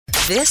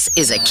This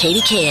is a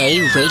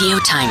KDKA radio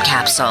time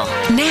capsule.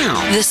 Now,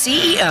 the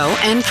CEO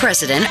and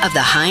president of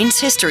the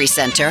Heinz History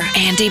Center,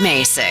 Andy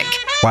Masich.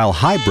 While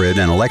hybrid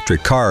and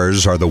electric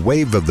cars are the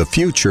wave of the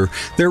future,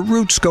 their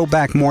roots go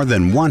back more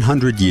than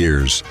 100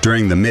 years.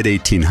 During the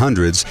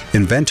mid-1800s,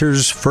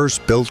 inventors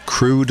first built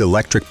crude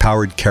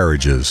electric-powered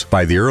carriages.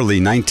 By the early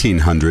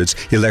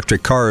 1900s,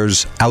 electric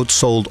cars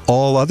outsold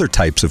all other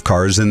types of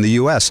cars in the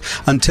U.S.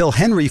 until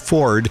Henry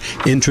Ford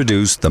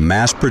introduced the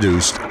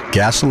mass-produced,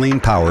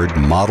 gasoline-powered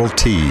Model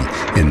T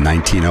in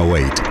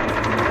 1908.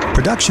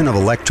 Production of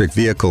electric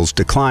vehicles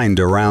declined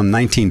around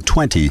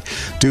 1920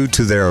 due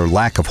to their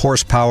lack of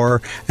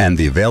horsepower and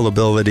the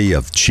availability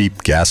of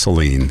cheap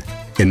gasoline.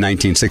 In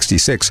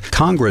 1966,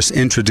 Congress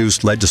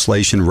introduced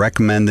legislation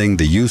recommending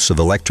the use of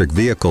electric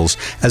vehicles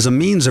as a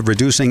means of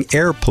reducing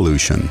air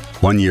pollution.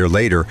 1 year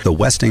later, the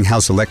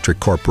Westinghouse Electric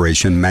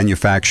Corporation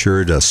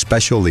manufactured a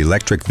special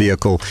electric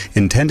vehicle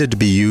intended to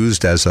be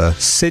used as a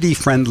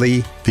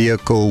city-friendly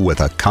vehicle with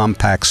a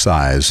compact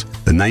size.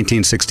 The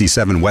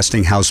 1967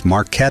 Westinghouse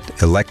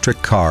Marquette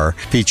electric car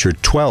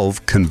featured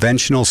 12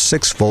 conventional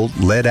 6-volt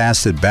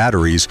lead-acid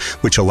batteries,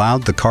 which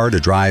allowed the car to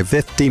drive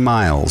 50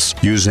 miles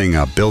using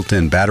a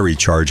built-in battery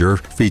charger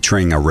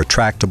featuring a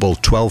retractable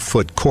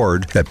 12-foot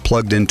cord that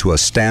plugged into a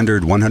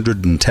standard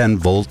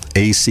 110-volt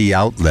AC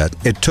outlet.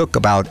 It took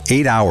about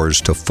 8 hours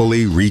to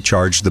fully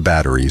recharge the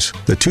batteries.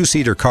 The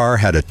two-seater car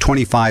had a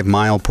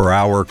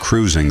 25-mile-per-hour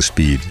cruising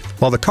speed.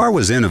 While the car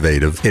was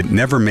innovative, it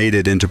never made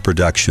it into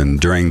production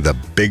during the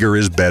bigger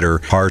is better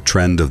car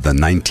trend of the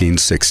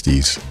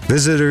 1960s.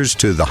 Visitors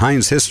to the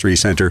Heinz History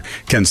Center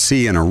can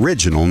see an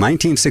original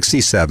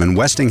 1967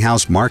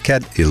 Westinghouse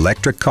Marquette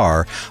electric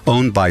car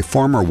owned by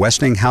former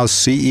Westinghouse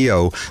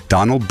CEO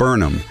Donald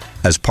Burnham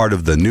as part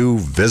of the new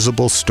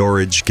Visible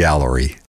Storage Gallery.